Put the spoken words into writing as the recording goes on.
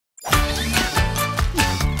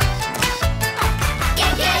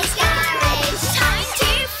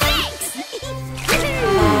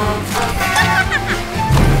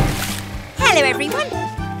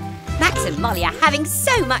Molly are having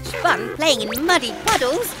so much fun playing in muddy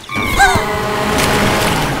puddles.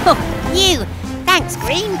 Oh, you! Thanks,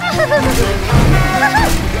 Green.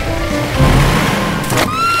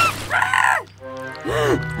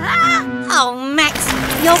 Oh, Max,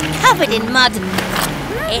 you're covered in mud.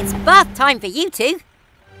 It's bath time for you two.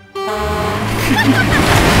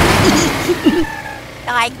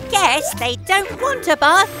 I guess they don't want a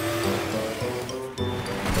bath.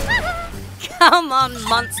 Come on,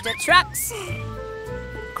 monster trucks.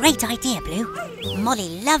 Great idea, Blue.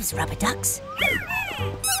 Molly loves rubber ducks.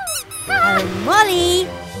 Oh, Molly,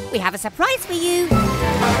 we have a surprise for you.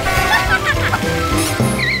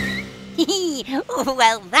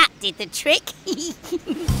 Well, that did the trick.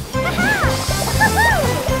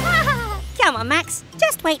 Come on, Max,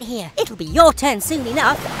 just wait here. It'll be your turn soon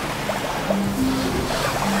enough.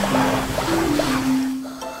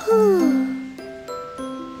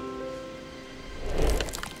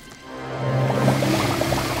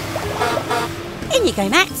 In you go,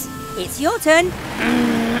 Max. It's your turn.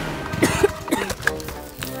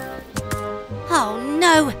 Oh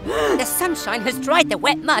no! The sunshine has dried the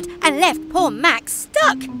wet mud and left poor Max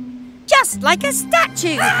stuck. Just like a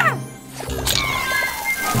statue.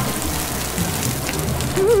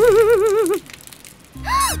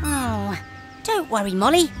 Oh, don't worry,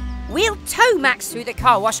 Molly. We'll tow Max through the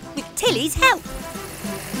car wash with Tilly's help.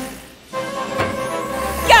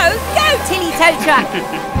 Go, go, Tilly tow truck!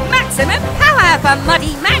 Maximum power for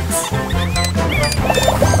Muddy Max!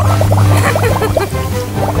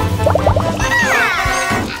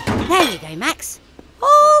 There you go, Max.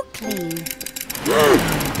 All clean.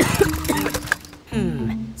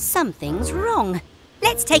 Something's wrong.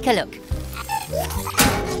 Let's take a look.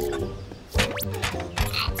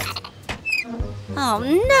 Oh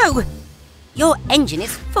no! Your engine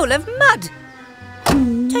is full of mud.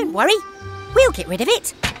 Don't worry, we'll get rid of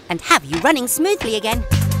it and have you running smoothly again.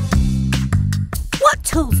 What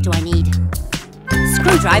tools do I need?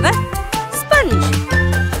 Screwdriver, sponge.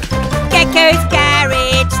 Gecko's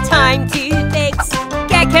Garage, time to fix.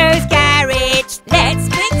 Gecko's Garage, let's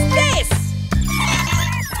fix this.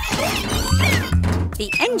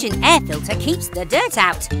 The engine air filter keeps the dirt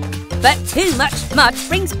out, but too much mud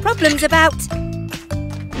brings problems about.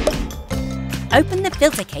 Open the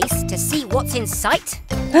filter case to see what's in sight.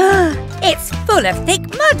 It's full of thick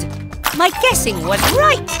mud. My guessing was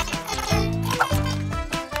right.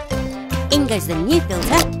 In goes the new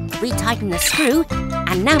filter, retighten the screw,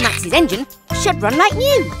 and now Max's engine should run like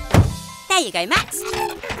new. There you go, Max.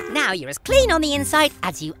 Now you're as clean on the inside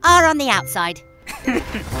as you are on the outside.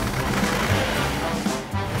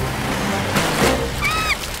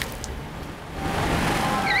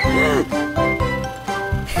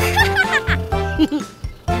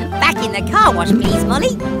 Back in the car wash, please,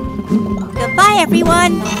 Molly. Goodbye,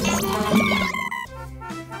 everyone.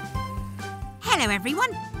 Hello,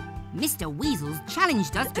 everyone. Mr. Weasel's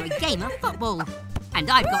challenged us to a game of football. And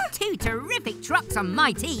I've got two terrific trucks on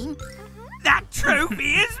my team. That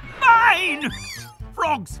trophy is mine!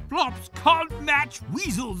 Frogs Flops can't match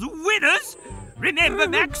Weasel's winners. Remember,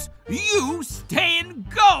 Max, you stay in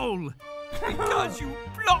goal. Because you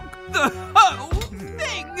blocked the whole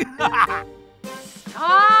thing.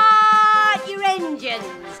 Start your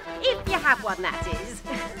engines. If you have one, that is.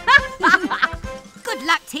 Good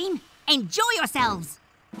luck, team. Enjoy yourselves.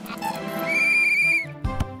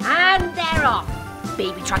 And they're off.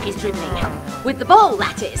 Baby truck is dribbling. With the ball,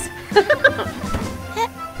 that is.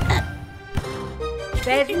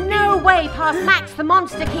 There's no way past Max the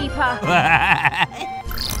Monster Keeper.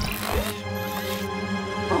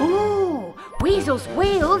 Oh, Weasel's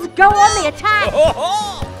wheels go on the attack.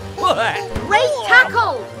 Great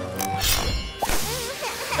tackle.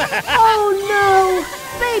 Oh no,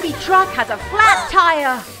 baby truck has a flat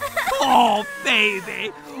tire. Oh,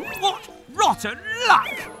 baby, what rotten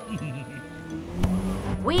luck.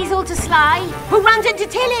 Weasel to Sly, who runs into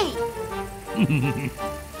Tilly.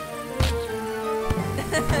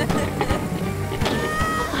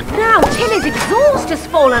 Now Tilly's exhaust has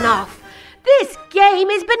fallen off. This game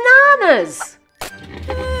is bananas.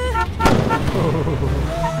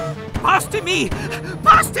 Pass to me,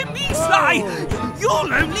 Sly.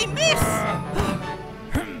 You'll only miss.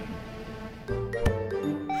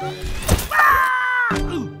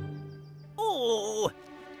 Oh,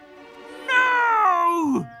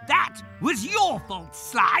 no! That was your fault,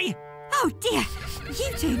 Sly. Oh dear,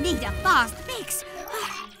 you two need a fast fix.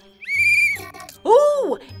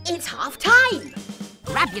 Ooh, it's half time.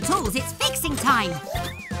 Grab your tools, it's fixing time.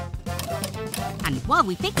 And while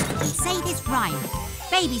we fix, we say this rhyme.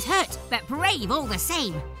 Baby's hurt, but brave all the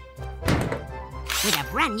same. With a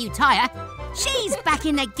brand new tyre, she's back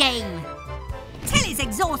in the game. Tilly's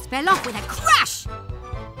exhaust fell off with a crash.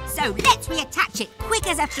 So let's reattach it quick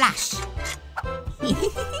as a flash.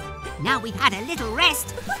 Now we've had a little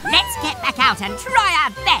rest, let's get back out and try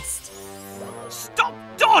our best. Stop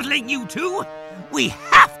dawdling, you two! We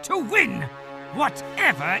have to win,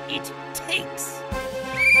 whatever it takes.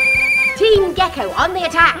 Team Gecko on the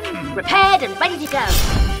attack, repaired and ready to go.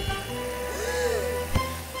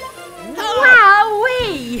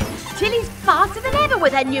 Wowee! Tilly's faster than ever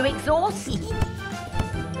with her new exhaust.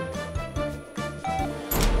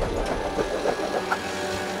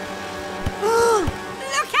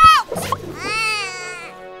 Look out!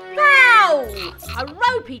 Foul! A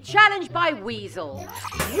ropey challenge by Weasel.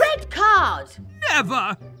 Red card.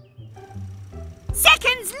 Never!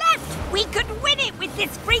 Seconds left! We could win it with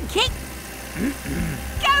this free kick!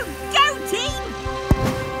 Go, go, team!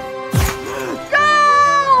 Go!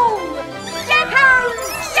 Gecko's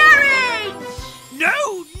garage!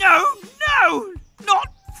 No, no, no! Not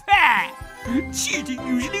fair! Cheating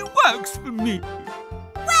usually works for me.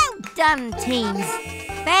 Well done, teams.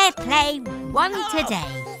 Fair play won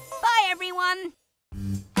today. Bye, everyone.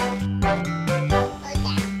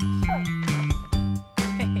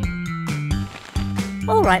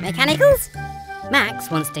 All right, Mechanicals. Max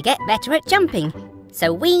wants to get better at jumping,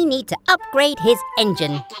 so we need to upgrade his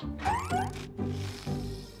engine.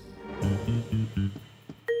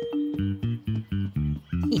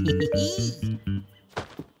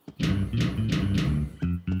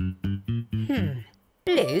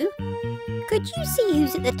 Blue, could you see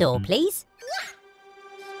who's at the door, please?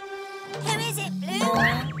 Who is it, Blue?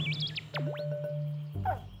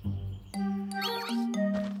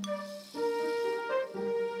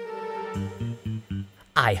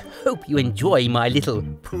 I hope you enjoy my little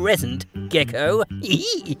present, Gecko.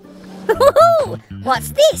 Ooh,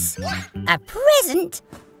 what's this? A present?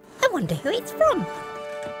 I wonder who it's from.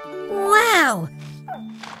 Wow!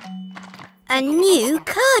 A new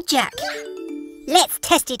car jack. Let's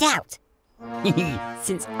test it out.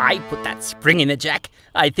 Since I put that spring in the jack,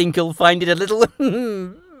 I think you'll find it a little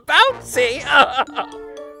bouncy.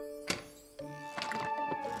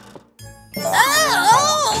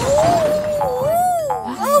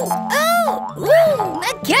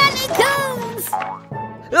 Mechanicals!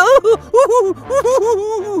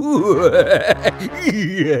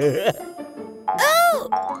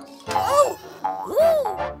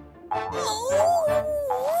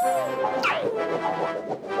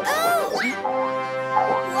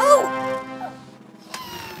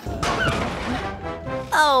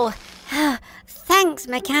 Oh, thanks,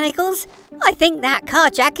 Mechanicals. I think that car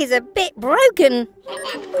jack is a bit broken.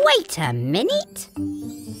 Wait a minute.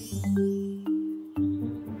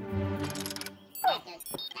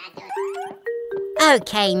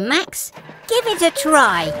 Okay, Max, give it a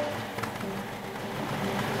try.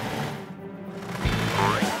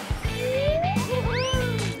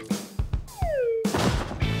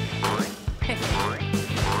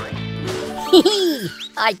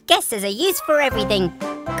 I guess there's a use for everything.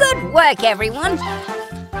 Good work, everyone.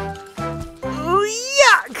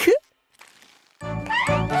 Yuck!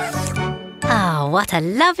 Oh, what a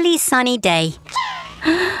lovely sunny day.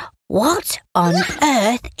 What on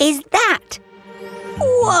earth is that?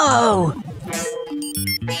 Whoa!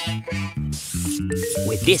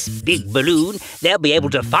 With this big balloon, they'll be able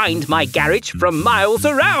to find my garage from miles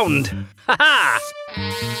around. Ha-ha!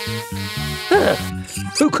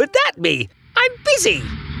 Who could that be? I'm busy.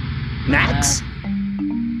 Max?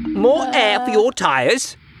 More air for your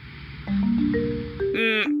tyres?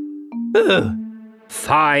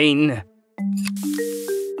 Fine.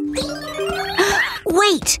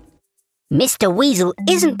 Wait! Mr. Weasel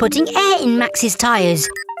isn't putting air in Max's tyres.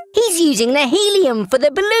 He's using the helium for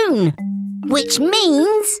the balloon. Which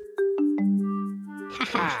means...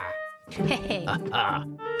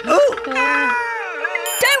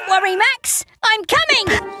 Don't worry, Max! I'm coming!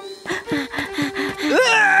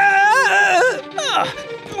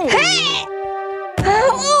 Hey!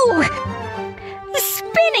 Oh!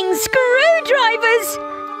 Spinning screwdrivers!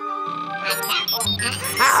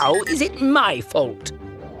 How is it my fault?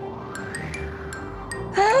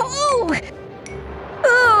 Oh!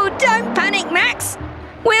 Oh, don't panic, Max!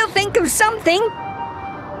 We'll think of something.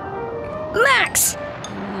 Max!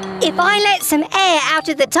 If I let some air out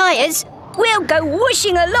of the tyres, we'll go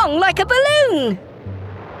whooshing along like a balloon.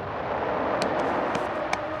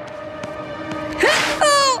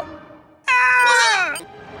 Oh! Ah!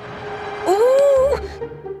 Ooh!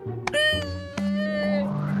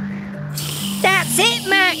 That's it,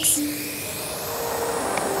 Max!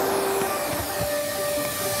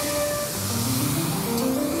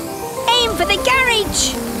 Aim for the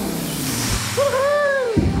garage!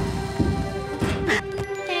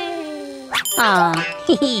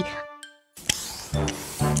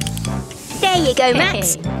 There you go,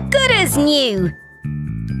 Max. Good as new.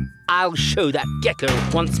 I'll show that gecko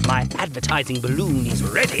once my advertising balloon is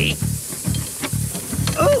ready.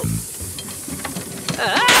 Oh!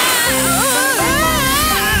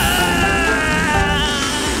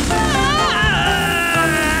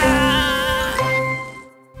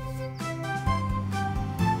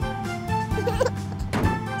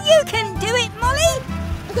 You can do it, Molly.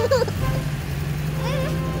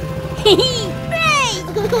 Hooray!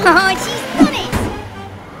 Oh, she's done it.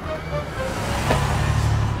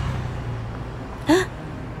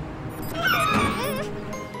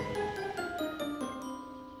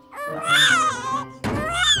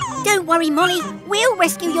 Don't worry, Molly. We'll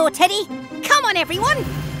rescue your teddy. Come on, everyone.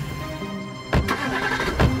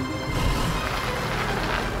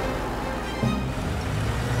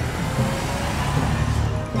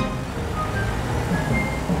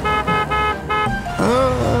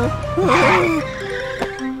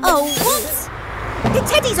 Oh, whoops! The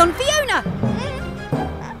teddy's on Fiona.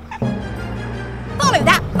 Follow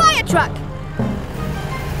that fire truck.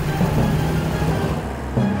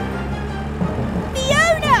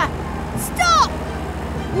 Fiona! Stop!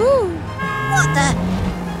 Ooh, what the?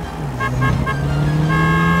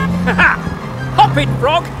 Hop it,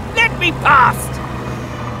 Frog! Let me past!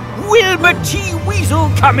 Wilma T. Weasel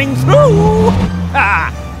coming through!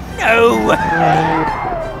 Ah, no!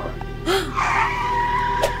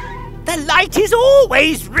 The light is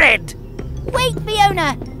always red! Wait,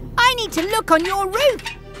 Fiona! I need to look on your roof.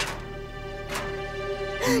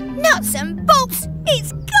 Nuts and bolts!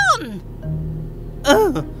 It's gone!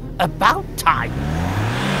 About time.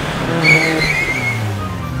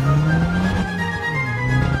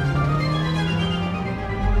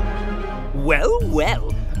 Well,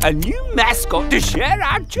 well, a new mascot to share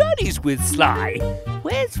our journeys with, Sly.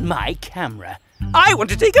 Where's my camera? I want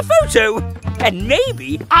to take a photo. And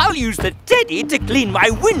maybe I'll use the teddy to clean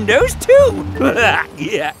my windows too.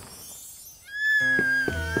 Yeah.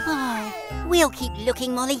 Oh, we'll keep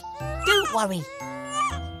looking, Molly. Don't worry.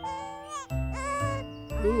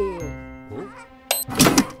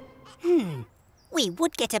 We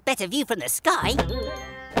would get a better view from the sky.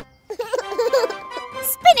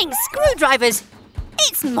 Spinning screwdrivers!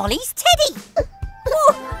 It's Molly's teddy!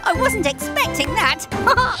 Oh, I wasn't expecting that.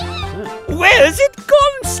 Where's it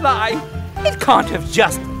gone, Sly? It can't have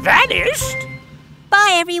just vanished.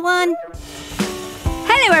 Bye, everyone.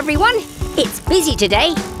 Hello, everyone. It's busy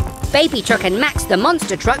today. Baby Truck and Max the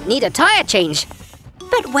monster truck need a tyre change.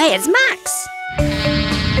 But where's Max?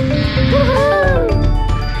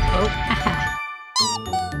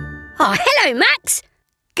 Oh, hello, Max.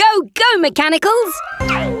 Go, go, mechanicals.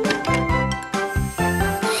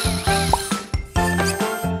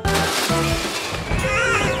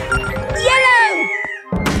 Yellow!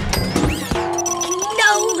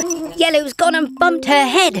 No! Yellow's gone and bumped her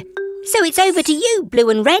head. So it's over to you, Blue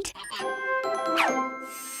and Red.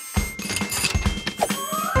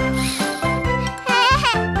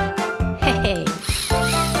 Hey.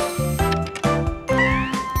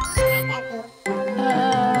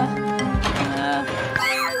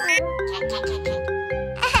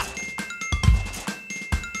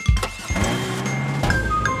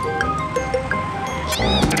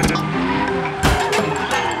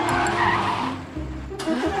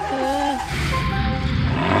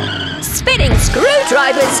 Spinning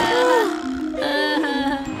screwdrivers!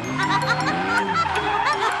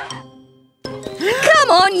 Come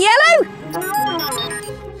on, Yellow!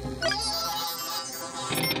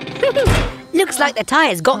 Looks like the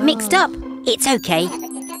tyres got mixed up. It's okay.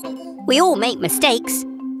 We all make mistakes.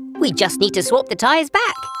 We just need to swap the tyres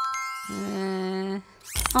back.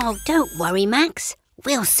 Oh, don't worry, Max.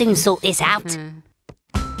 We'll soon sort this out.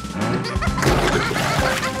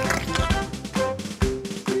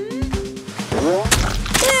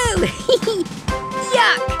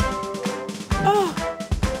 Yuck! Oh.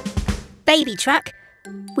 Baby Truck,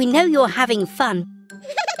 we know you're having fun,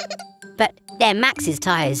 but they're Max's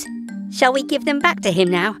tyres. Shall we give them back to him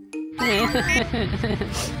now?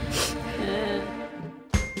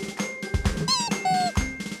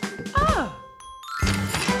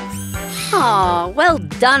 Oh, well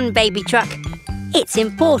done, Baby Truck. It's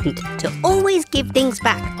important to always give things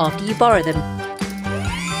back after you borrow them.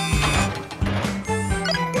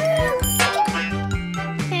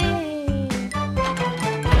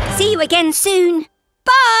 See you again soon.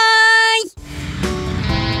 Bye!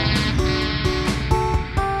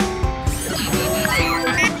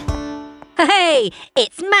 Hey,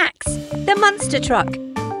 it's Max, the monster truck.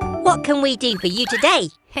 What can we do for you today?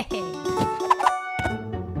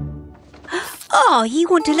 Oh, you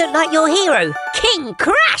want to look like your hero, King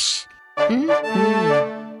Crash!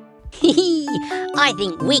 I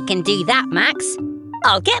think we can do that, Max.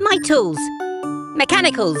 I'll get my tools.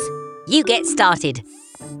 Mechanicals, you get started.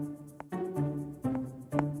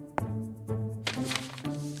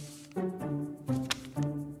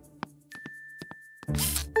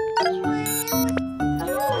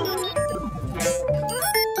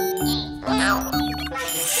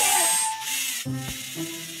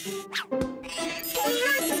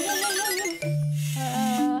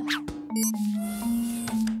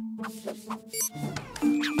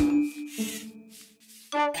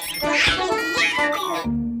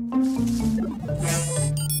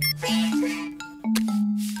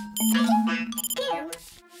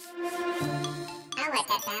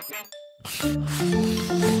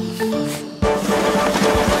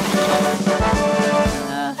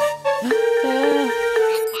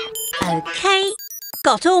 Okay,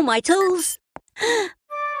 got all my tools.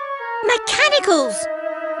 Mechanicals!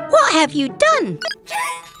 What have you done?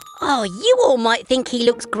 Oh, you all might think he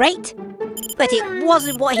looks great, but it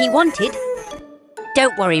wasn't what he wanted.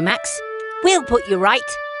 Don't worry, Max. We'll put you right.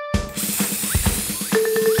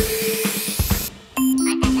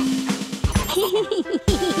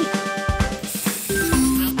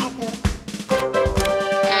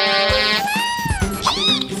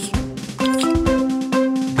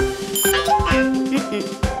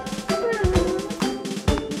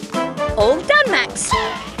 All done, Max.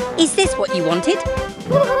 Is this what you wanted?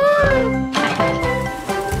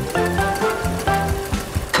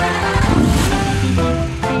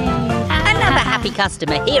 Another happy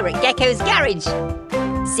customer here at Gecko's Garage.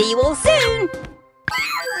 See you all soon.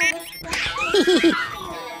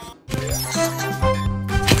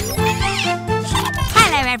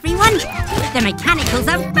 Hello, everyone. The mechanicals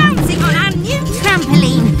are bouncing on our new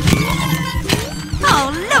trampoline.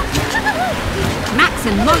 Oh, look! Max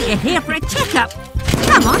and Molly are here for a checkup.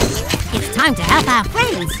 Come on, it's time to help our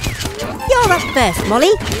friends. You're up first,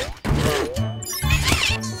 Molly.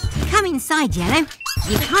 Come inside, Yellow.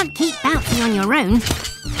 You can't keep bouncing on your own.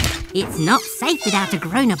 It's not safe without a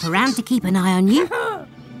grown-up around to keep an eye on you.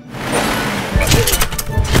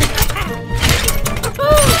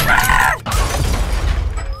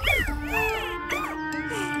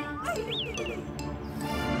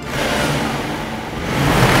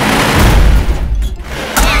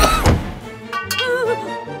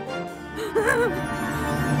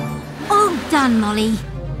 All done, Molly.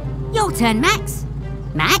 Your turn, Max.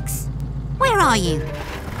 Max, where are you?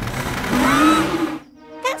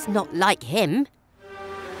 That's not like him.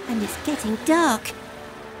 And it's getting dark.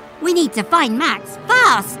 We need to find Max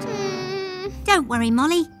fast. Don't worry,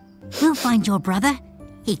 Molly. We'll find your brother.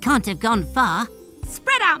 He can't have gone far.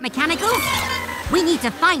 Spread out, mechanicals. We need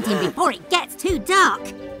to find him before it gets too dark.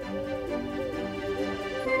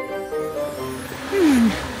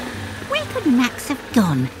 Where could Max have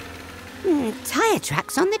gone? Tyre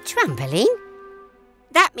tracks on the trampoline?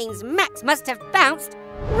 That means Max must have bounced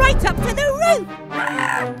right up to the roof.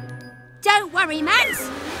 Don't worry, Max.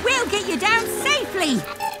 We'll get you down safely.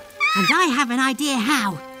 And I have an idea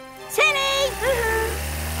how. Tilly!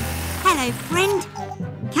 Hello, friend.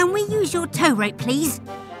 Can we use your tow rope, please?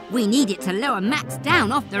 We need it to lower Max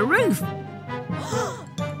down off the roof.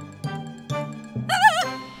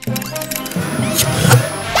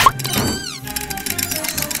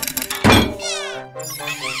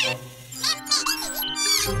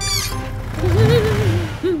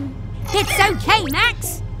 It's okay,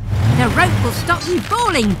 Max. The rope will stop you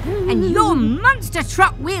falling, and your monster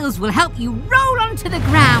truck wheels will help you roll onto the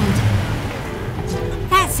ground.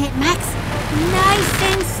 That's it, Max. Nice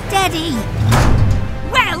and steady.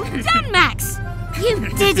 Well done, Max. You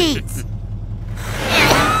did it.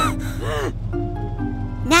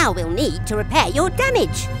 Now we'll need to repair your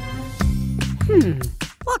damage.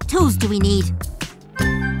 What tools do we need?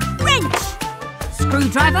 Wrench.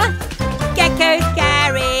 Screwdriver. Gecko's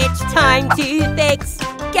Garage, time to fix.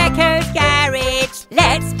 Gecko's Garage,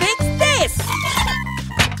 let's fix this.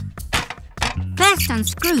 First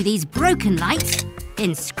unscrew these broken lights,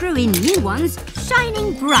 then screw in new ones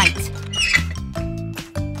shining bright.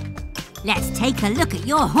 Let's take a look at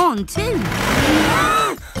your horn too.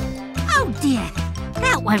 Oh dear,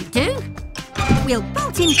 that won't do. We'll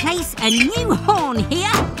bolt in place a new horn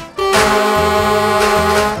here.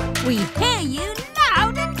 We hear you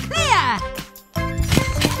loud and clear.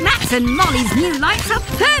 Max and Molly's new lights are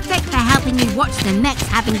perfect for helping you watch the mechs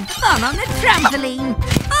having fun on the trampoline.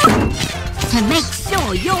 Oh, to make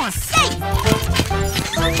sure you're safe.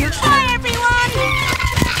 Goodbye, everyone.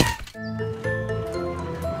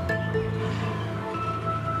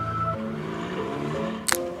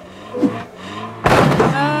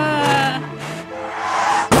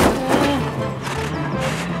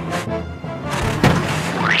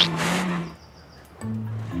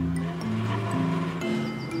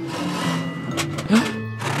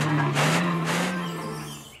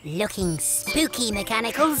 looking spooky,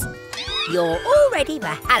 Mechanicals. You're all ready for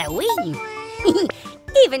Halloween.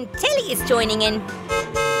 Even Tilly is joining in.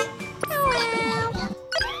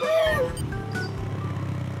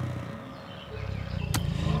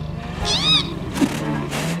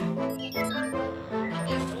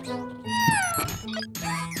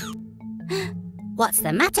 What's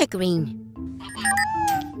the matter, Green?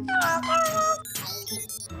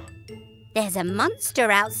 There's a monster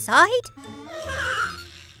outside.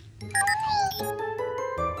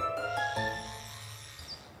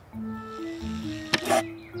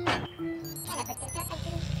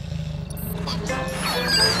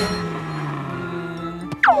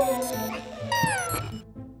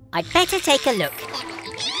 I'd better take a look.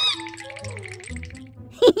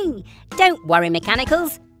 Don't worry,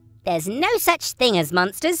 Mechanicals. There's no such thing as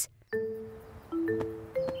monsters.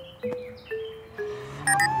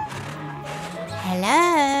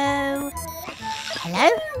 Hello? Hello?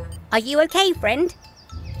 Are you okay, friend?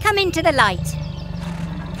 Come into the light.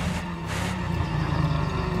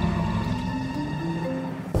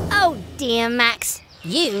 Oh dear, Max.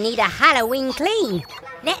 You need a Halloween clean.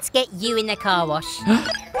 Let's get you in the car wash.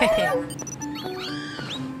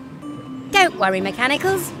 Don't worry,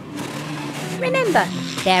 Mechanicals. Remember,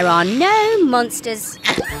 there are no monsters.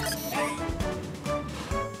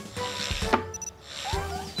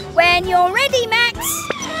 When you're ready, Max.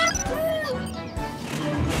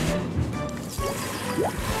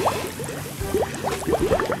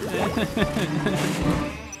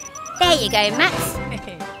 There you go, Max.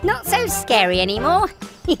 Not so scary anymore.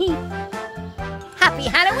 Happy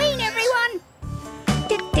Halloween, everyone.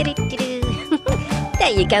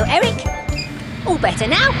 There you go, Eric. All better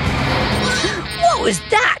now. What was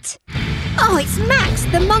that? Oh, it's Max,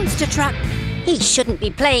 the monster truck. He shouldn't be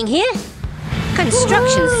playing here.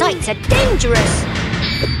 Construction sites are dangerous.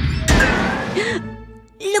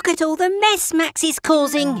 Look at all the mess Max is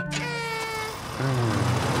causing.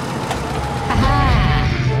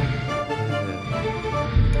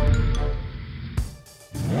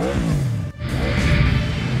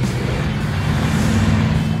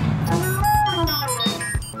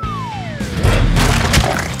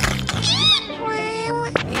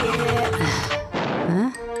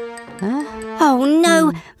 Oh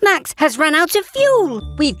no, Max has run out of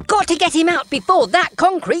fuel. We've got to get him out before that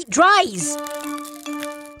concrete dries.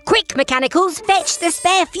 Quick, Mechanicals, fetch the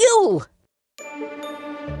spare fuel.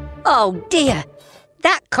 Oh dear,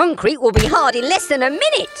 that concrete will be hard in less than a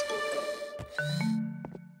minute.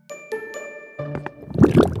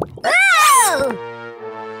 Oh!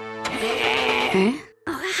 Huh?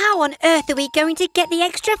 Oh, how on earth are we going to get the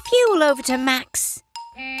extra fuel over to Max?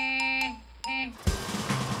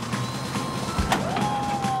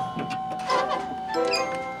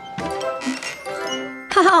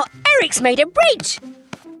 Oh, Eric's made a bridge!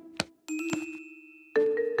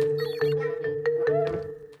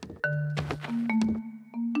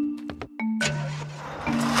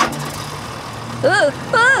 Oh,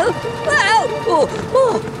 oh, oh,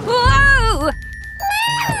 oh, oh.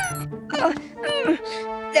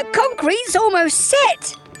 The concrete's almost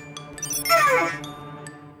set.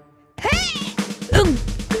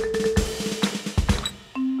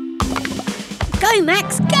 Go,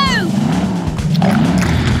 Max, go!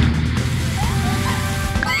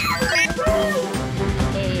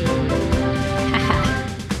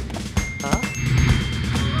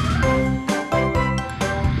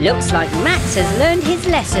 Looks like Max has learned his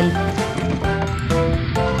lesson.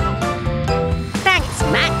 Thanks,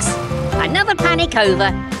 Max. Another panic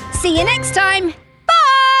over. See you next time.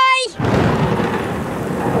 Bye!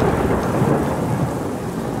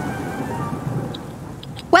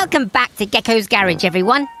 Welcome back to Gecko's Garage,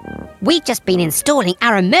 everyone. We've just been installing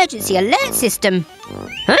our emergency alert system.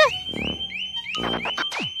 Huh?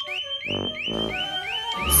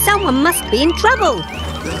 Someone must be in trouble.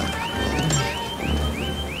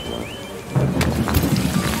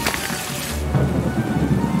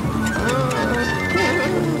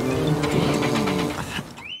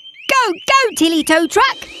 Go, Tilly Tow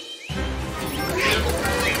Truck!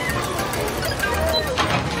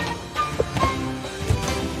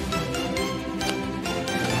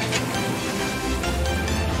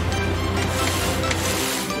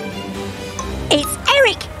 It's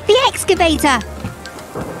Eric, the excavator!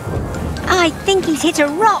 I think he's hit a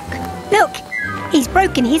rock. Look, he's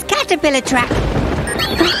broken his caterpillar track.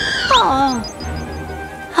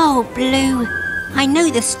 Oh, Blue, I know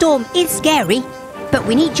the storm is scary, but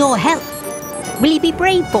we need your help. Will you be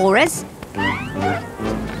brave for us?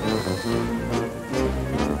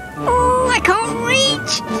 Oh, I can't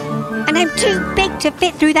reach! And I'm too big to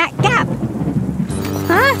fit through that gap.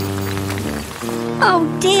 Huh? Oh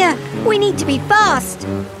dear, we need to be fast.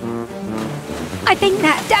 I think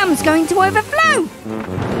that dam's going to overflow.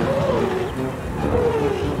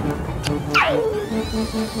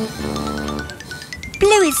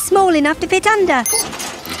 Blue is small enough to fit under.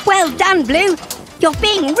 Well done, Blue. You're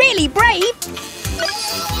being really brave.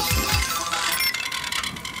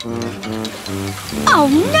 Oh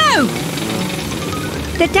no!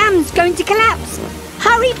 The dam's going to collapse.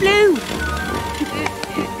 Hurry, Blue.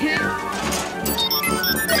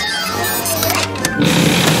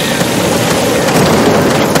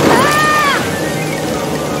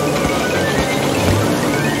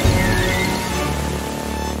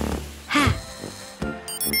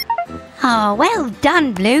 Oh, well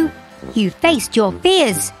done, Blue. You faced your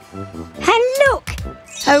fears. And look,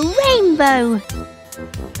 a rainbow.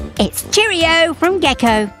 It's Cheerio from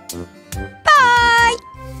Gecko. Bye!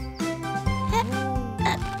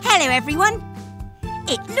 Hello, everyone.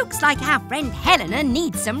 It looks like our friend Helena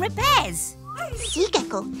needs some repairs. See,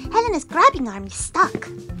 Gecko, Helena's grabbing arm is stuck.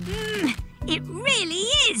 It really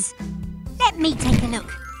is. Let me take a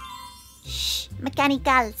look. Shh,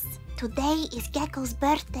 mechanicals. Today is Gecko's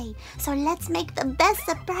birthday, so let's make the best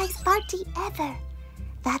surprise party ever.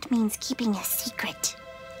 That means keeping a secret,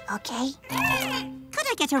 okay? Could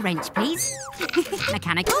I get a wrench, please?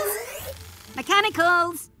 Mechanicals?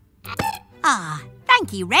 Mechanicals! Ah,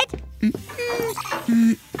 thank you, Red.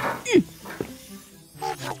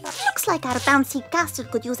 Looks like our bouncy castle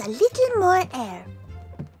could use a little more air.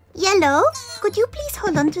 Yellow, could you please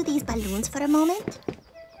hold on to these balloons for a moment?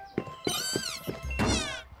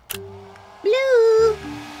 Blue,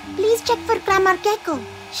 please check for Grandma Gecko.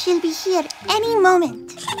 She'll be here any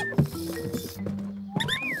moment.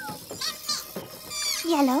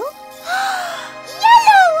 Yellow?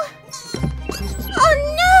 Yellow! Oh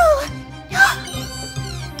no!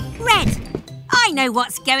 Red, I know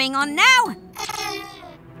what's going on now.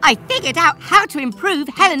 I figured out how to improve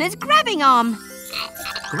Helena's grabbing arm.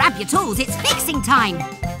 Grab your tools, it's fixing time.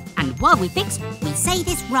 And while we fix, we say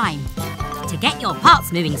this rhyme. To get your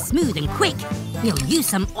parts moving smooth and quick, we'll use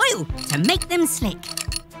some oil to make them slick.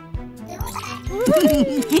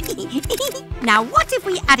 Now what if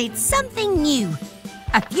we added something new?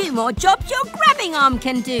 A few more jobs your grabbing arm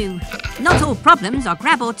can do. Not all problems are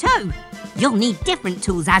grab or tow. You'll need different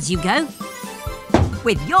tools as you go.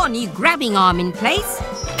 With your new grabbing arm in place,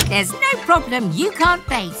 there's no problem you can't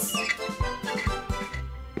face.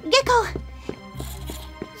 Gecko!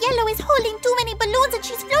 Yellow is holding too many balloons and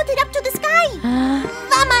she's floated up to the sky!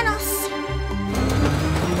 Vámonos!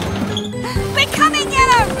 We're coming,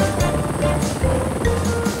 Yellow!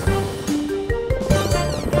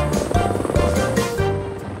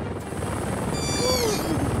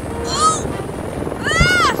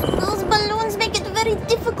 Those balloons make it very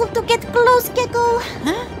difficult to get close, Gecko.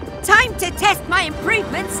 Huh? Time to test my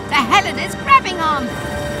improvements to Helena's grabbing arm.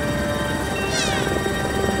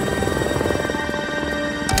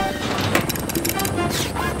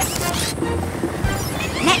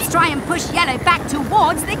 Let's try and push Yellow back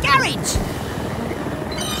towards the garage.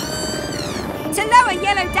 To lower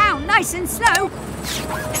Yellow down nice and slow,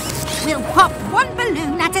 we'll pop one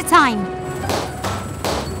balloon at a time.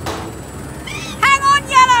 Hang on,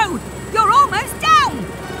 Yellow! You're almost down!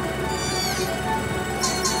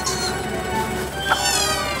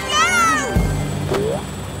 Yellow!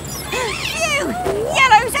 Phew!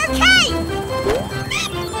 Yellow's okay!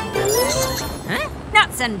 Huh?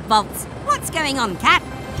 Nuts and bolts. What's going on, Cat?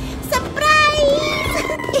 Surprise!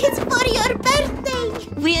 It's for your birthday!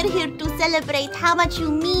 We're here to celebrate how much you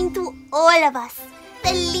mean to all of us.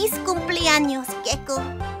 Feliz cumpleaños, Gecko.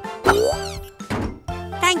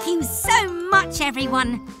 Thank you so much,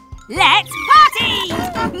 everyone. Let's party!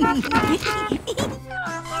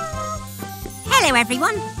 Hello,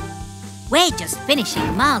 everyone. We're just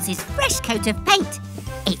finishing Miles's fresh coat of paint.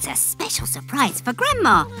 It's a special surprise for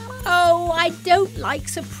Grandma. Oh, I don't like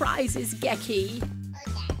surprises, Gecky.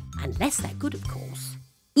 Unless they're good, of course.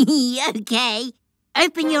 Okay.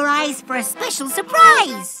 Open your eyes for a special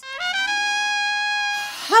surprise.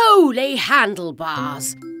 Holy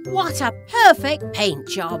handlebars! What a perfect paint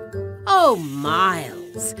job. Oh,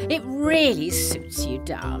 Miles, it really suits you,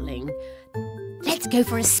 darling. Let's go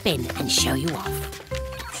for a spin and show you off.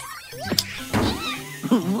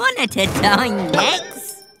 One at a time,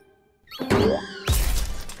 Lex.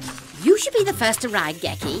 You should be the first to ride,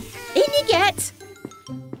 Gecky. In you get.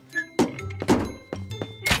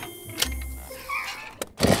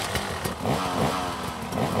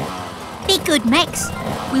 Be good, Mex.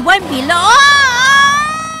 We won't be long.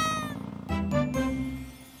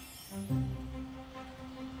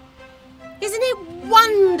 Isn't it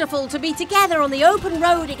wonderful to be together on the open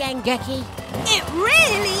road again, Gecky? It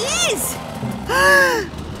really is!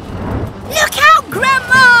 Look out,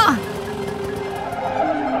 Grandma!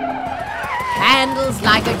 Handles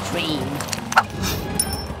like a dream.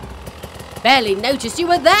 Barely noticed you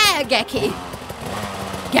were there, Gecky.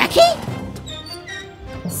 Gecky?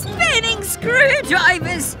 Spinning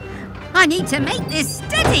screwdrivers! I need to make this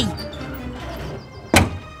steady.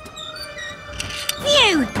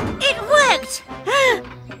 Phew! It worked!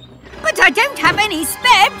 But I don't have any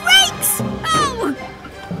spare brakes! Oh!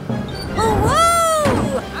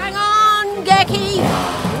 Whoa! Hang on, Gecky.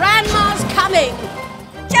 Grandma's coming.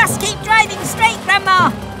 Just keep driving straight,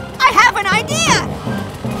 Grandma. I have an idea.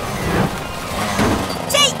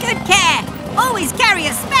 Take good care. Always carry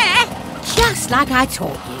a spare. Just like I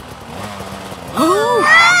taught you. Oh!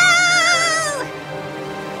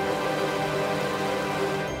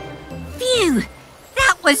 Phew!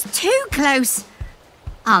 That was too close.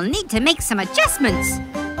 I'll need to make some adjustments.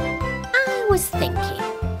 I was thinking,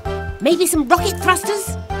 maybe some rocket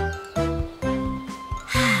thrusters?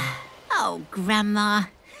 Oh, Grandma.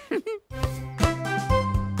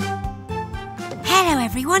 Hello,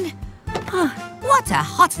 everyone. Oh, what a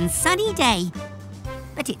hot and sunny day.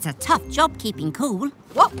 But it's a tough job keeping cool.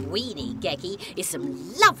 What we need, Gecky, is some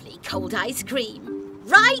lovely cold ice cream.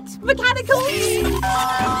 Right, mechanicals?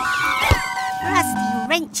 Rusty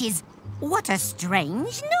wrenches. What a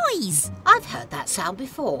strange noise. I've heard that sound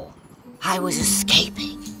before. I was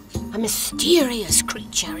escaping a mysterious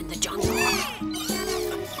creature in the jungle.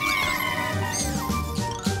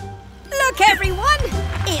 Look, everyone.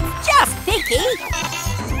 It's just Vicky.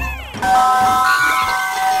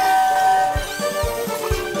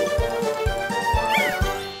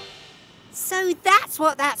 So that's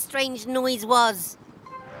what that strange noise was.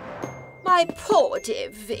 My poor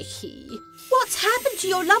dear Vicky. What's happened to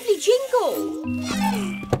your lovely jingle?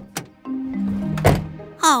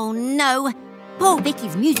 Oh, no. Poor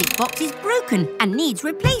Vicky's music box is broken and needs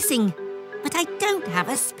replacing. But I don't have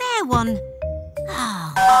a spare one.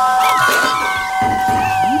 Oh.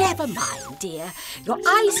 Never mind, dear. Your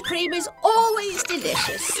ice cream is always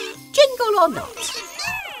delicious, jingle or not.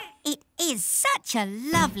 It is such a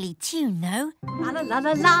lovely tune, though. La la la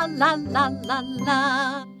la la la la la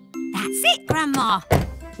la. That's it, Grandma.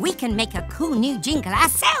 We can make a cool new jingle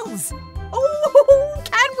ourselves. Oh,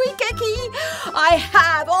 can we, Gecky? I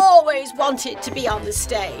have always wanted to be on the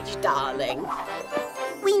stage, darling.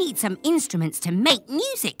 We need some instruments to make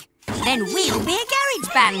music. Then we'll be a garage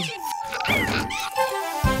band.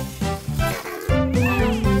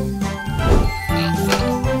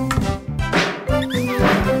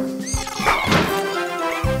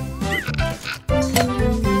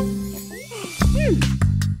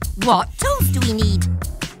 What tools do we need?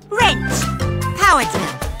 Wrench, power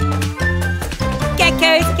drill.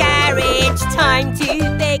 Gecko's Garage, time to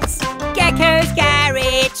fix. Gecko's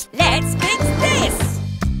Garage, let's fix this.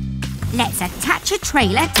 Let's attach a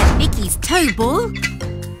trailer to Vicky's tow ball.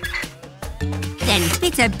 Then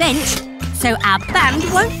fit a bench so our band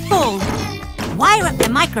won't fall. Wire up the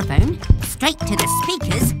microphone straight to the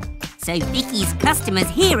speakers so Vicky's customers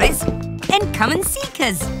hear us, then come and seek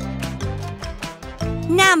us.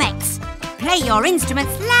 Now, Max, play your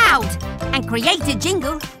instruments loud and create a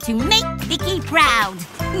jingle to make Vicky proud.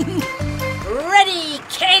 Ready,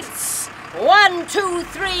 kids? 1, 2,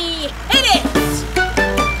 3, hit it!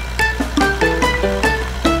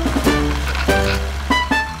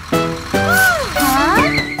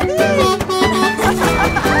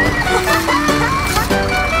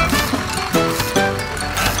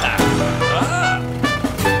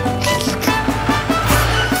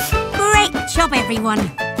 Great job, everyone.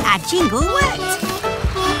 Our jingle worked.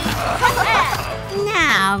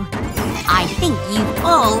 Now, I think you've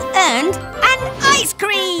all earned an ice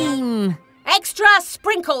cream. Extra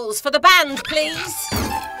sprinkles for the band, please.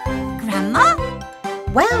 Grandma?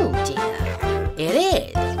 Well, dear, it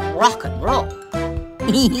is rock and roll.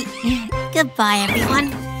 Goodbye,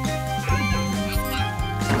 everyone.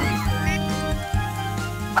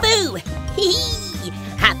 Boo!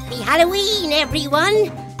 Happy Halloween,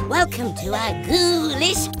 everyone. Welcome to our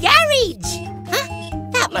ghoulish garage. Huh?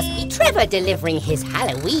 That must be Trevor delivering his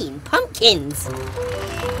Halloween pumpkins.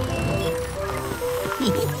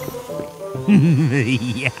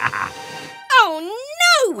 Yeah. Oh,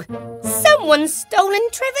 no! Someone's stolen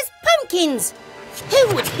Trevor's pumpkins.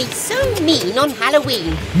 Who would be so mean on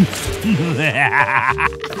Halloween?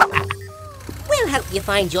 We'll help you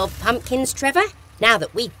find your pumpkins, Trevor. Now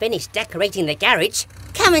that we've finished decorating the garage,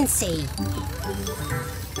 come and see.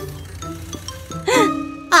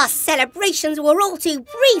 Our celebrations were all too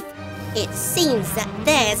brief. It seems that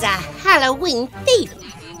there's a Halloween thief.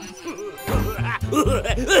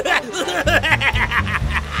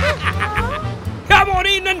 Come on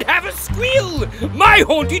in and have a squeal! My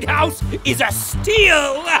haunted house is a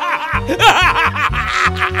steal!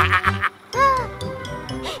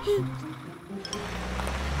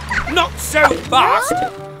 Not so fast!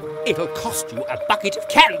 It'll cost you a bucket of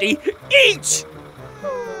candy each!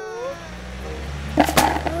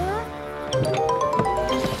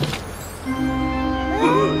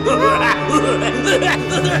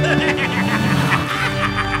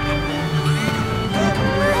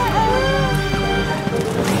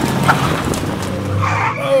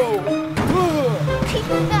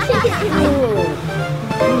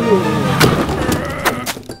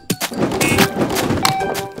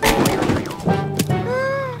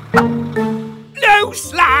 No,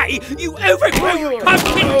 Sly! You overgrown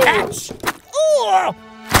pumpkin patch! Oh!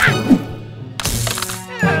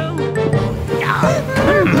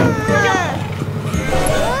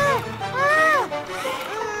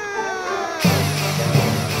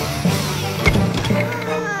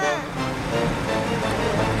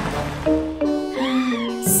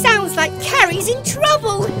 Sounds like Carrie's in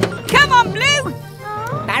trouble. Come on, Blue.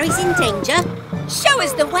 Barry's in danger. Show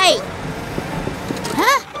us the way.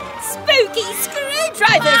 Huh? Spooky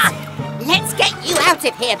screwdrivers. Let's get you out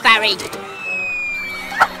of here, Barry.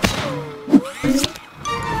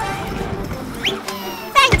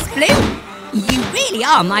 Thanks, Blue. You really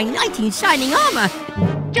are my knight in shining armour.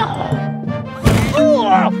 Go,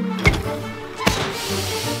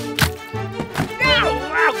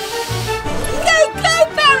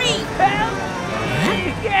 Barry!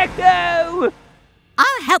 Gecko!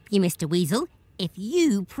 I'll help you, Mr. Weasel, if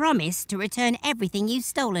you promise to return everything you've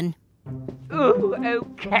stolen. Oh,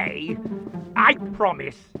 okay. I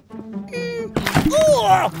promise.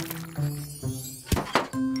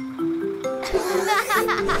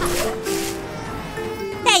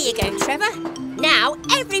 There you go, Trevor. Now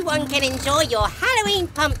everyone can enjoy your Halloween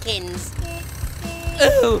pumpkins.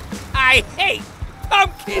 Oh, I hate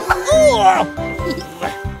pumpkins.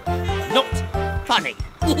 Not funny.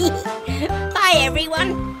 Bye,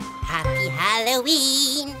 everyone. Happy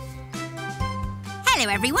Halloween.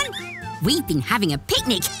 Hello, everyone. We've been having a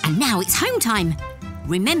picnic and now it's home time.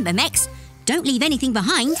 Remember, Mex, don't leave anything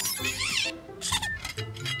behind.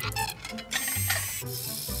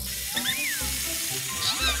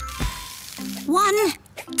 One,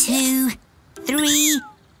 2, 3,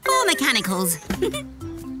 4 mechanicals.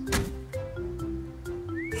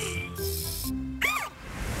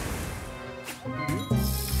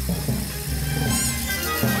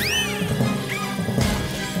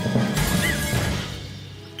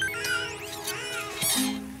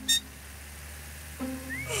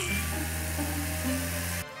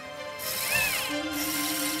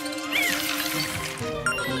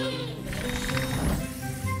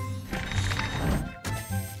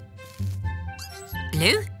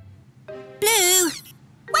 Blue? Blue!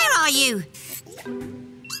 Where are you?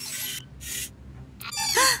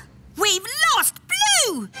 We've lost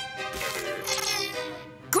Blue!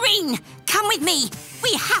 Green, come with me.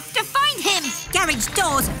 We have to find him. Garage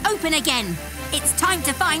doors open again. It's time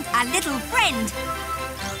to find a little friend.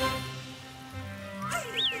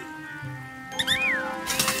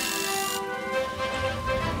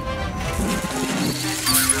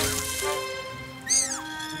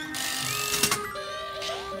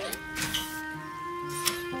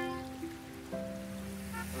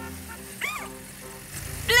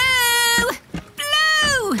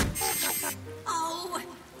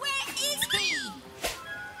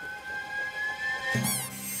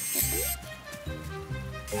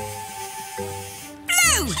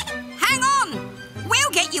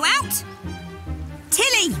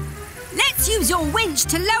 Your winch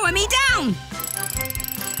to lower me down.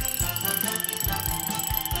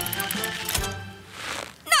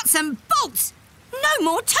 Nuts and bolts! No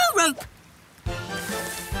more tow rope!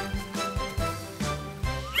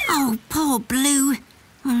 Oh, poor Blue.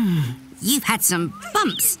 You've had some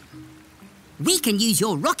bumps. We can use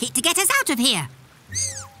your rocket to get us out of here.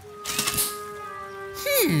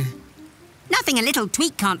 Nothing a little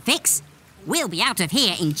tweak can't fix. We'll be out of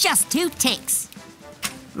here in just 2 ticks.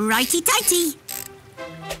 Righty-tighty.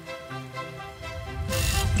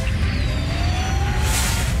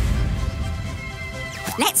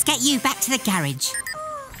 Let's get you back to the garage.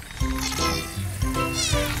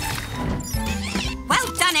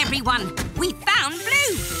 Well done, everyone. We found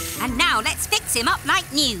Blue. And now let's fix him up like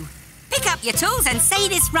new. Pick up your tools and say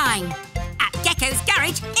this rhyme. At Gecko's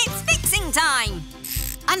garage, it's fixing time.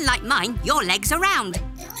 Unlike mine, your legs are round.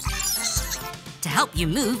 To help you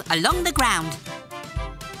move along the ground.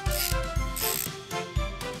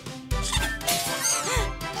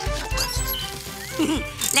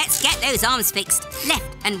 Let's get those arms fixed,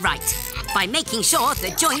 left and right, by making sure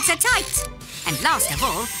the joints are tight. And last of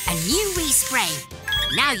all, a new respray.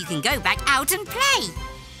 Now you can go back out and play.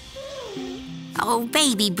 Oh,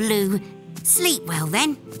 baby Blue, sleep well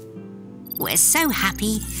then. We're so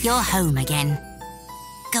happy you're home again.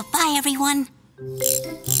 Goodbye, everyone.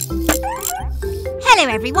 Hello,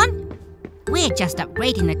 everyone. We're just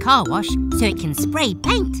upgrading the car wash so it can spray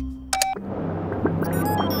paint.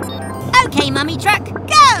 OK, Mummy Truck,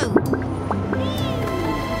 go!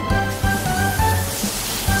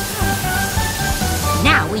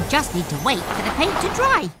 Now we just need to wait for the paint to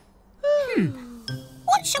dry.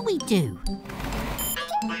 What shall we do?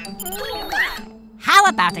 How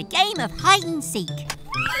about a game of hide and seek?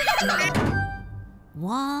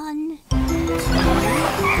 1, 2, 3,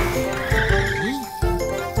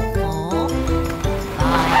 4,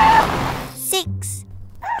 5, 6,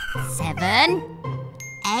 7,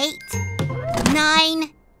 8, 9,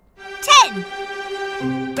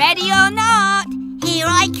 10. Ready or not, here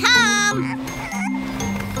I come.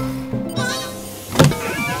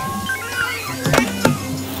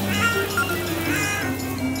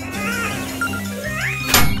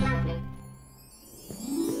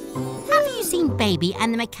 Have you seen Baby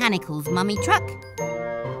and the Mechanicals, Mummy Truck?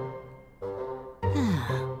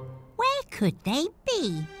 Where could they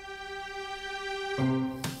be?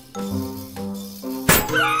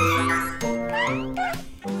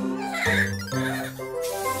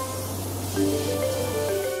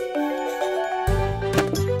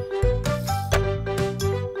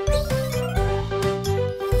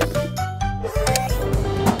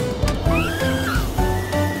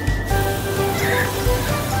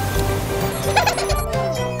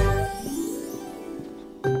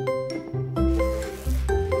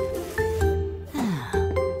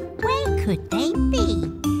 Could they be?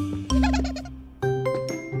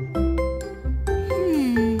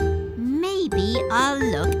 Maybe I'll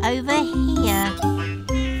look over here.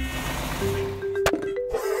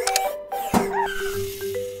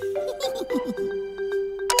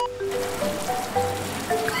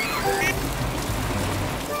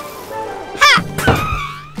 Ha!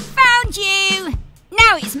 Found you!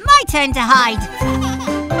 Now it's my turn to hide.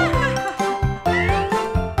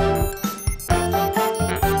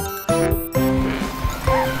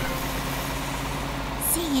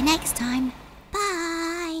 Next time.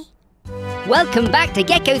 Bye. Welcome back to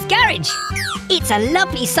Gecko's Garage. It's a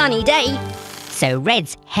lovely sunny day, so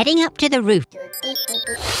Red's heading up to the roof.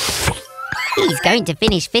 He's going to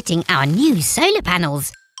finish fitting our new solar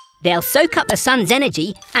panels. They'll soak up the sun's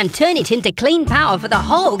energy and turn it into clean power for the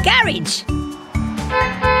whole garage.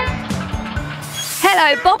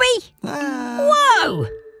 Hello, Bobby. Whoa!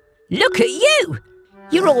 Look at you.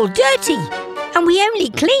 You're all dirty, and we only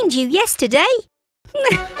cleaned you yesterday.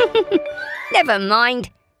 Never mind.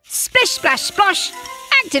 Splish, splash, splosh.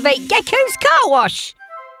 Activate Gecko's car wash.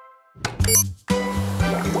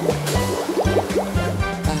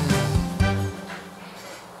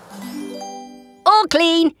 All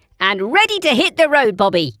clean and ready to hit the road,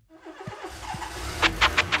 Bobby.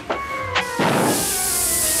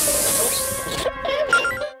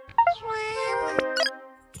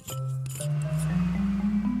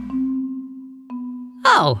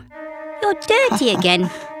 Oh. You're dirty again.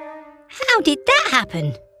 How did that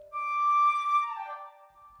happen?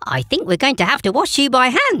 I think we're going to have to wash you by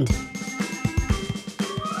hand.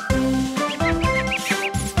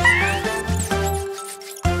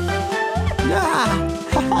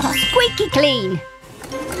 Squeaky clean.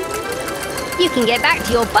 You can get back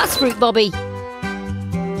to your bus route, Bobby.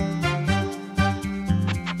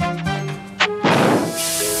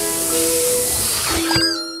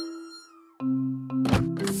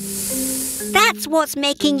 That's what's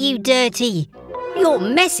making you dirty. Your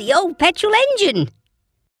messy old petrol engine.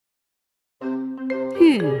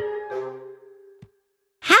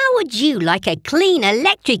 How would you like a clean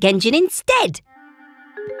electric engine instead?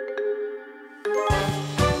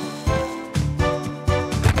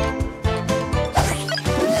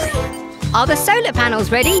 Are the solar panels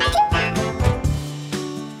ready?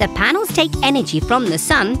 The panels take energy from the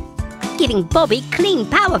sun, giving Bobby clean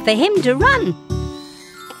power for him to run.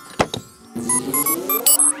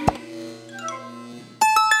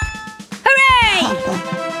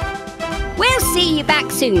 We'll see you back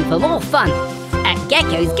soon for more fun at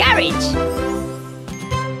Gecko's Garage.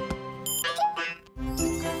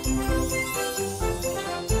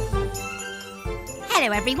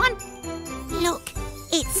 Hello, everyone. Look,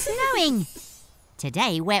 it's snowing.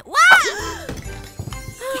 Today we're... Whoa!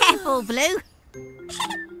 Careful, Blue.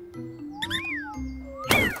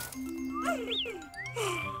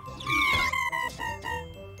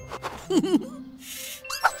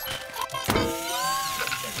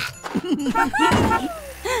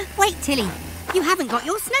 Wait, Tilly. You haven't got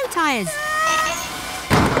your snow tyres.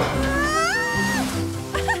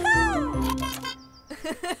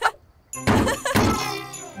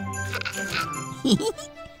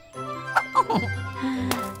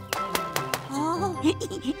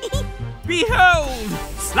 Behold!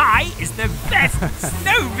 Sly is the best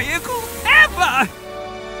snow vehicle ever!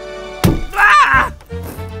 Ah!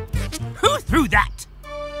 Who threw that?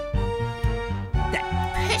 That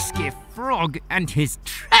pesky frog and his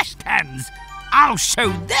trash cans! I'll show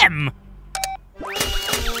them!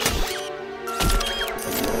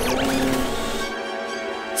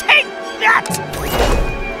 Take that!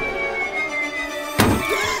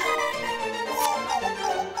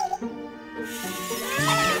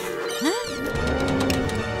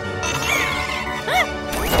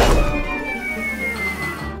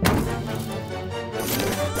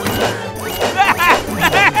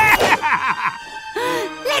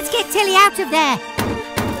 Let's get Tilly out of there.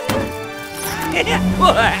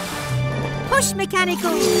 Push,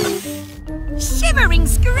 Mechanical. Shivering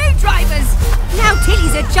screwdrivers. Now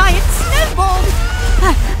Tilly's a giant snowball.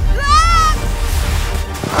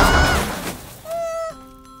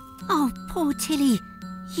 Oh, poor Tilly.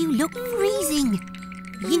 You look freezing.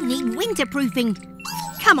 You need winterproofing.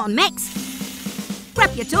 Come on, Mex.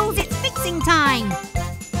 Grab your tools, it's fixing time.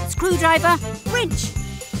 Screwdriver, wrench.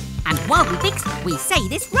 And while we fix, we say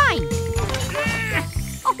this rhyme.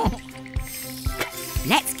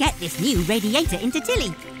 Let's get this new radiator into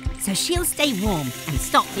Tilly, so she'll stay warm and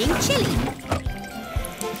stop being chilly.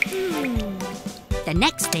 The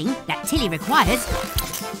next thing that Tilly requires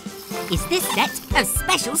is this set of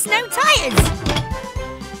special snow tyres.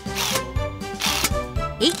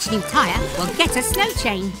 Each new tyre will get a snow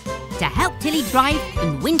chain to help Tilly drive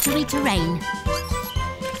in wintry terrain.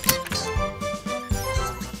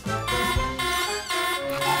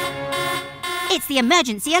 It's the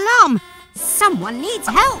emergency alarm. Someone needs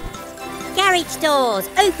help. Garage doors,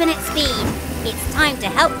 open at speed. It's time to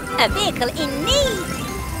help a vehicle in need.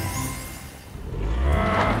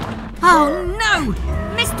 Oh no!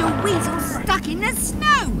 Mr. Weasel's stuck in the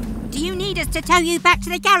snow. Do you need us to tow you back to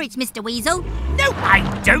the garage, Mr. Weasel? No, I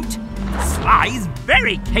don't. Sly's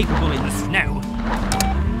very capable in the snow.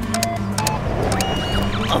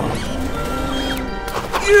 Oh.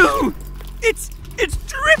 Ew! It's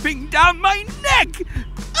dripping down my neck!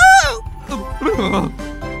 Oh!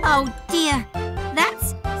 Oh dear,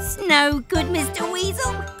 that's no good, Mr.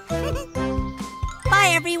 Weasel.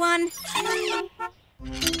 Bye, everyone.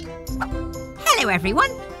 Hello,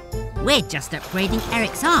 everyone. We're just upgrading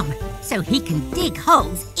Eric's arm so he can dig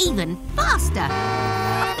holes even faster.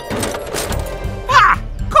 Ah!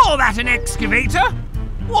 Call that an excavator?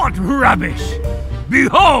 What rubbish!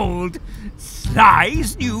 Behold!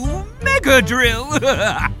 Sly's new mega drill!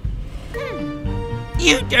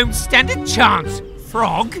 You don't stand a chance,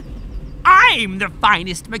 Frog. I'm the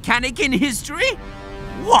finest mechanic in history.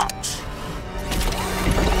 Watch.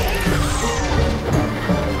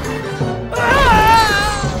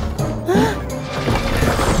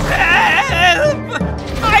 Help!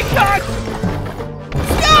 I can't...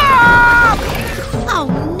 Stop! Oh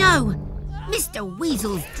no! Mr.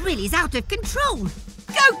 Weasel's drill is out of control.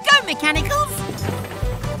 Go, Mechanicals!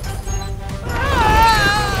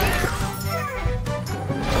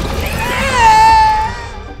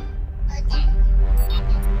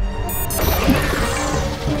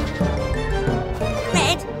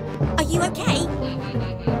 Red, are you okay?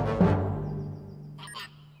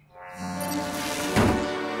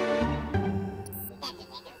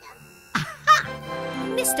 Aha!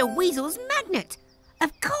 Mr. Weasel's magnet.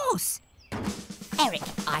 Of course. Eric,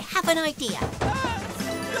 I have an idea.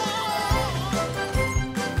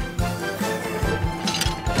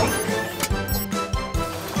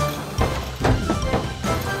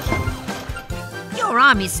 Your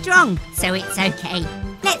arm is strong, so it's okay.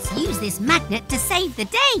 Let's use this magnet to save the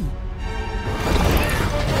day.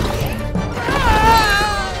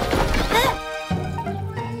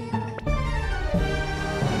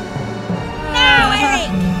 No,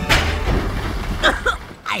 Eric!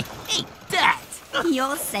 I hate that!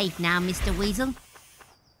 You're safe now, Mr. Weasel.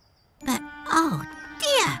 But, oh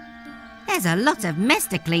dear, there's a lot of mess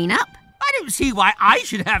to clean up. I don't see why I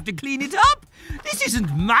should have to clean it up. This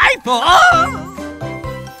isn't my fault. Oh!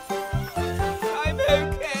 I'm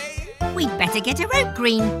okay. We'd better get a rope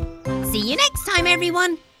green. See you next time,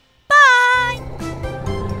 everyone. Bye!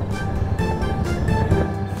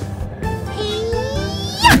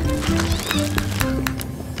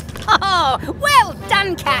 Oh, well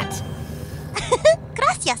done, Cat.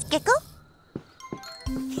 Gracias, Gecko.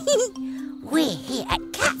 We're here at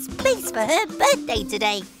Cat's base for her birthday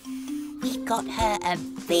today. We got her a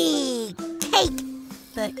big cake,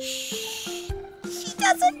 but shh, she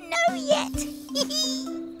doesn't know yet.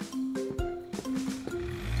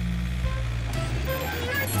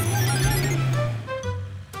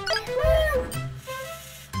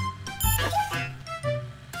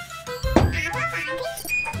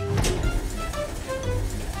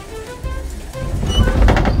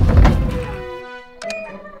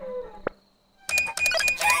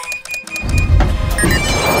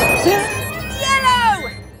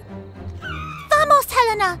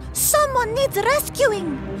 Someone needs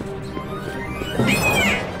rescuing.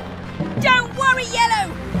 Don't worry,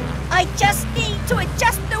 Yellow. I just need to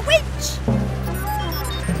adjust the winch.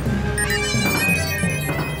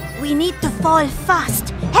 We need to fall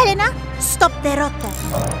fast. Helena, stop the rotor.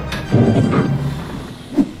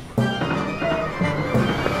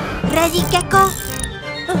 Ready, Gecko?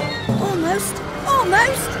 Almost.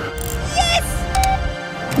 Yes!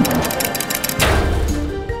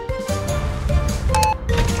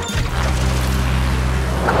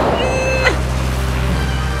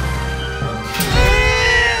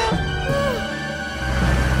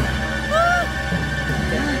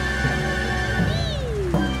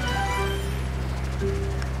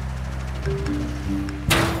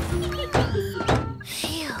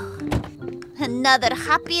 Another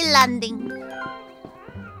happy landing.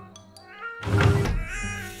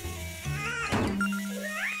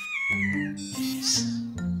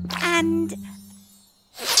 And...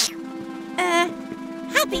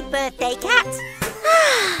 happy birthday, Cat.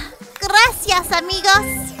 Gracias,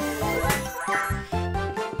 amigos.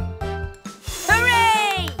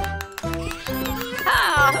 Hooray!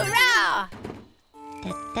 Ah, hurrah!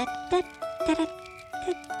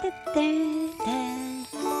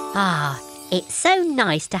 Ah, it's so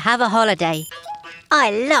nice to have a holiday.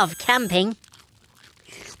 I love camping.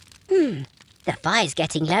 The fire's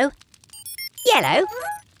getting low. Yellow,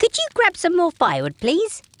 could you grab some more firewood,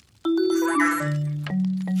 please?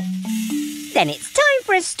 Then it's time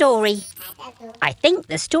for a story. I think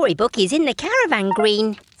the storybook is in the caravan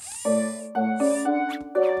green.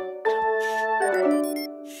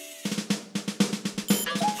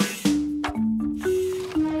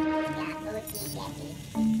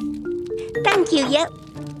 Thank you, Yep.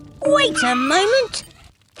 Wait a moment.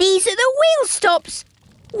 These are the wheel stops,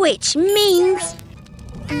 which means...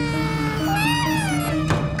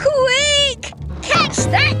 Quick! Catch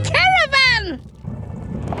that caravan!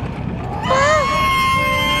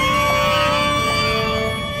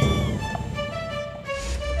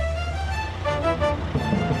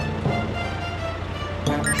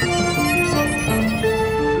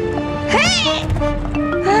 Hey!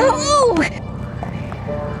 Oh!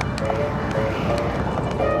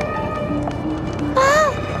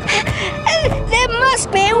 There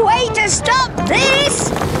must be a way to stop this!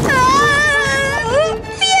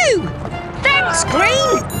 Phew! Thanks,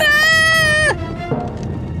 Green!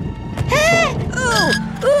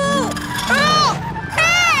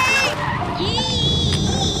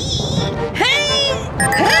 Hey!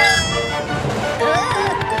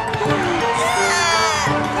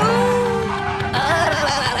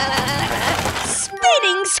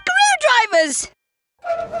 Spinning screwdrivers!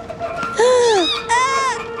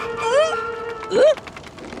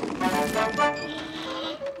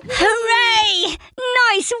 Hooray!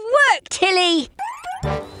 Nice work, Tilly!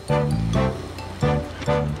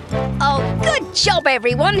 Oh, good job,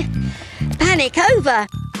 everyone! Panic over!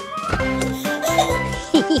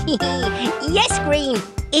 Yes, Green,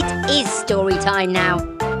 it is story time now.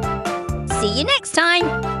 See you next time.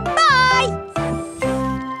 Bye!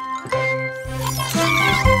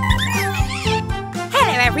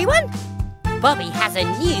 Hello, everyone. Bobby has a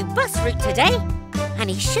new bus route today, and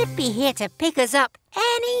he should be here to pick us up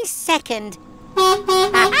any second.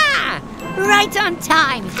 Ha-ha! Right on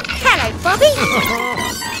time. Hello, Bobby.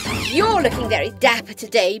 You're looking very dapper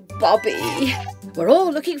today, Bobby. We're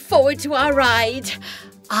all looking forward to our ride.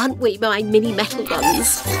 Aren't we, my mini metal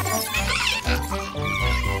ones?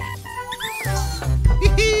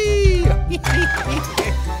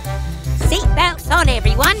 Seatbelts on,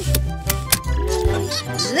 everyone.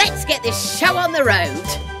 Let's get this show on the road.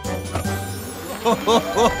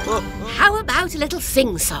 How about a little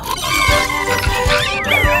sing-song?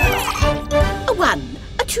 A 1,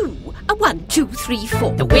 a 2, a 1, 2, 3,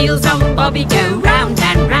 4. The wheels on Bobby go round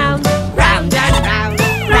and round, round and round,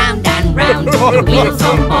 round and round. The wheels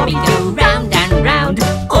on Bobby go round and round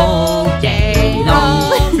all day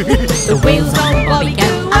long. The wheels on Bobby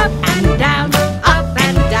go up and down, up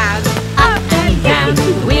and down, up and down. The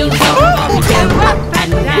wheels on Bobby go up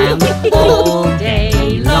and down all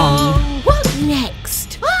day long. What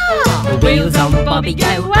next? The wheels on Bobby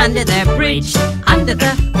go under the under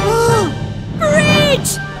the...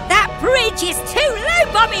 Bridge! That bridge is too low,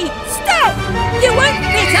 Bobby! Stop! You won't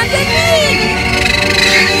fit underneath!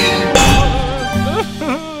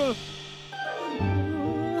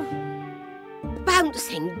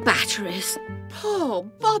 Bouncing batteries. Poor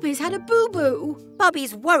Bobby's had a boo-boo.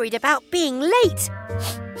 Bobby's worried about being late.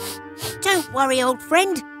 Don't worry, old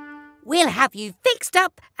friend. We'll have you fixed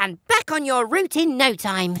up and back on your route in no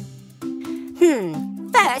time.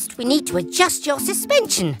 First, we need to adjust your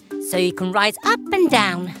suspension so you can rise up and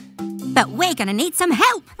down. But we're going to need some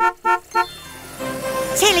help.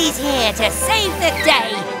 Tilly's here to save the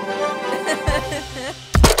day.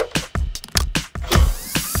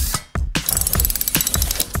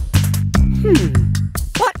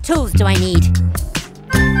 What tools do I need?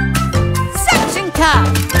 Suction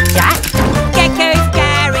cup! Jack! Gecko's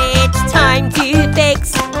Garage, time to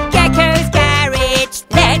fix! Gecko's Garage,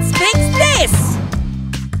 let's fix this!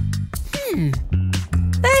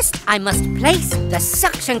 First, I must place the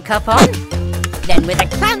suction cup on. Then with a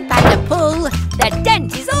clamp and a pull, the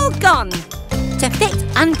dent is all gone. To fit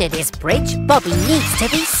under this bridge, Bobby needs to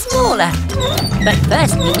be smaller. But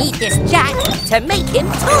first we need this jack to make him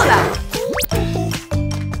taller.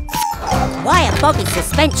 Wire Bobby's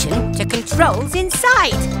suspension to controls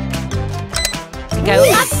inside. To go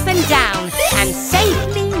up and down and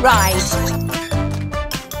safely ride.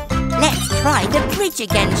 Let's try the bridge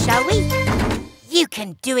again, shall we? You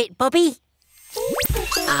can do it, Bobby.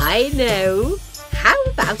 I know. How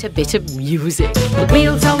about a bit of music? The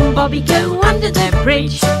wheels on Bobby go under the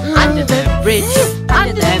bridge, under the bridge,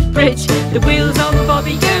 under the bridge. The wheels on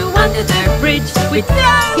Bobby go under the bridge with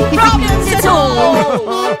no problems at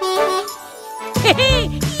all.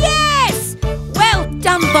 Yes! Well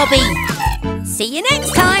done, Bobby. See you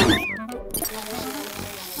next time.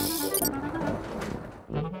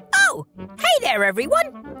 Oh, hey there,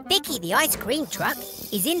 everyone. Vicky, the ice cream truck,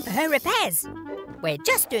 is in for her repairs. We're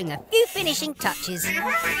just doing a few finishing touches.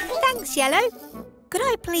 Thanks, Yellow. Could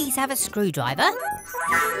I please have a screwdriver?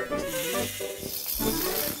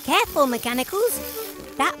 Careful, mechanicals.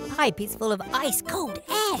 That pipe is full of ice-cold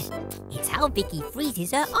air. It's how Vicky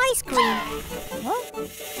freezes her ice cream. What?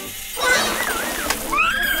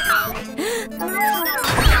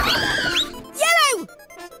 Yellow!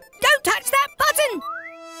 Don't touch that button!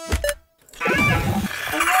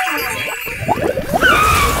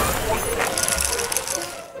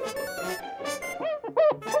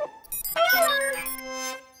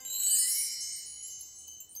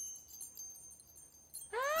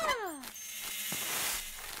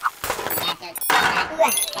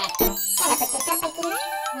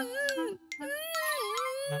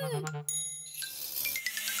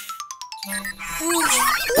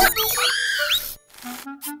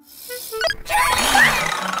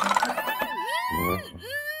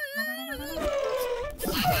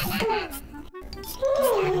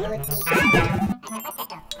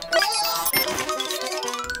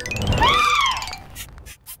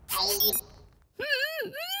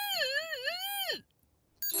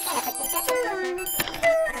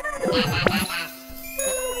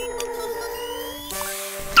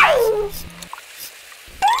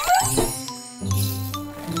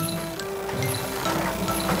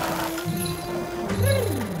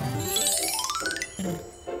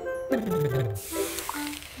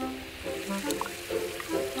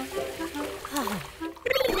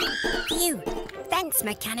 Thanks,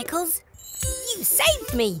 mechanicals. You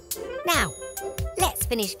saved me. Now, let's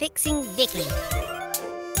finish fixing Vicky.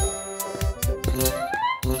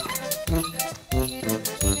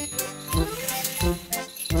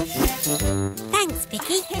 Thanks,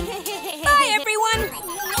 Vicky. Bye, everyone.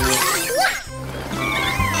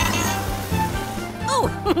 Oh,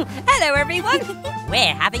 hello, everyone.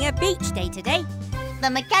 We're having a beach day today. The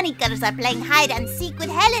mechanicals are playing hide and seek with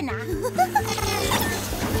Helena.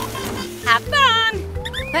 Have fun!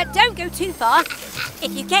 But don't go too far.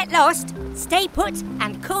 If you get lost, stay put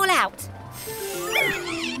and call out.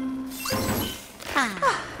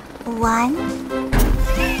 1,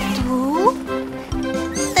 2,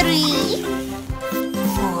 3,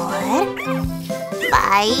 4,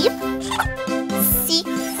 5, 6,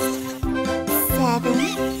 7,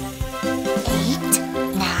 8,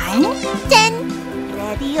 9, 10.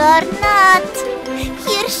 Ready or not,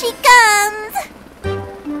 here she comes.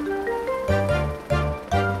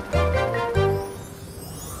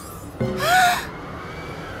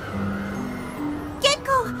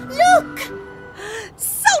 Gecko, look!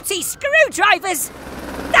 Salty screwdrivers!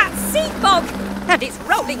 That's sea fog, and it's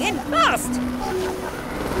rolling in fast.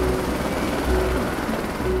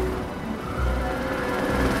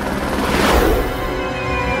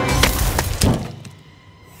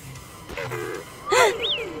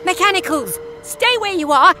 Mechanicals, stay where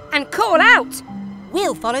you are and call out.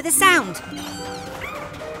 We'll follow the sound.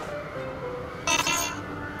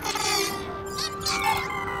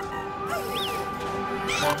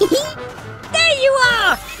 There you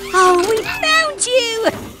are! Oh, we found you!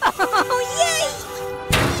 Oh,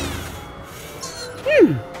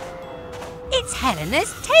 yay! It's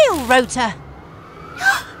Helena's tail rotor.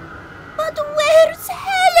 But where's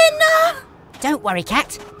Helena? Don't worry,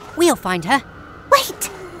 Cat. We'll find her. Wait!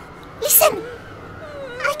 Listen!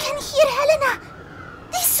 I can hear Helena!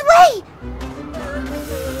 This way!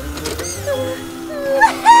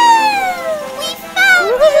 We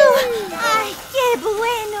found you! Ay, qué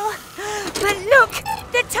bueno! But look!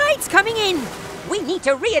 The tide's coming in! We need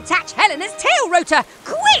to reattach Helena's tail rotor!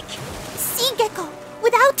 Quick! See, Gecko,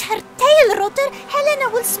 without her tail rotor, Helena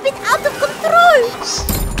will spin out of control!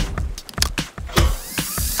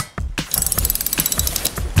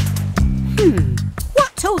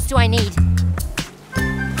 What tools do I need?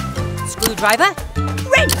 Screwdriver,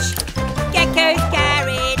 wrench. Gecko's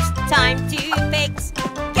Garage, time to fix.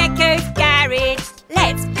 Gecko's Garage,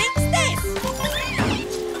 let's fix this.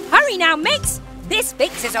 Hurry now, mates. This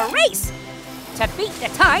fix is a race. To beat the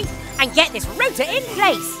tide and get this rotor in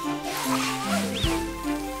place.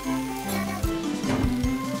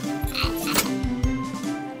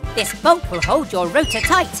 This bolt will hold your rotor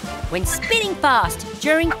tight when spinning fast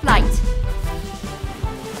during flight.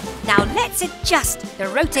 Now let's adjust the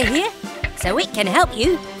rotor here so it can help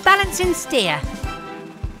you balance and steer.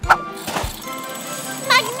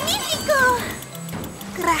 Magnifico!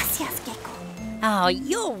 Gracias, Gecko. Oh,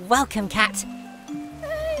 you're welcome, Cat.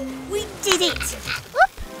 We did it!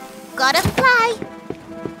 Oop, gotta fly.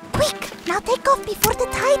 Quick, now take off before the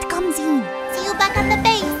tide comes in. See you back at the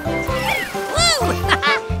base. Woo!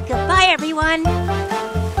 Goodbye, everyone.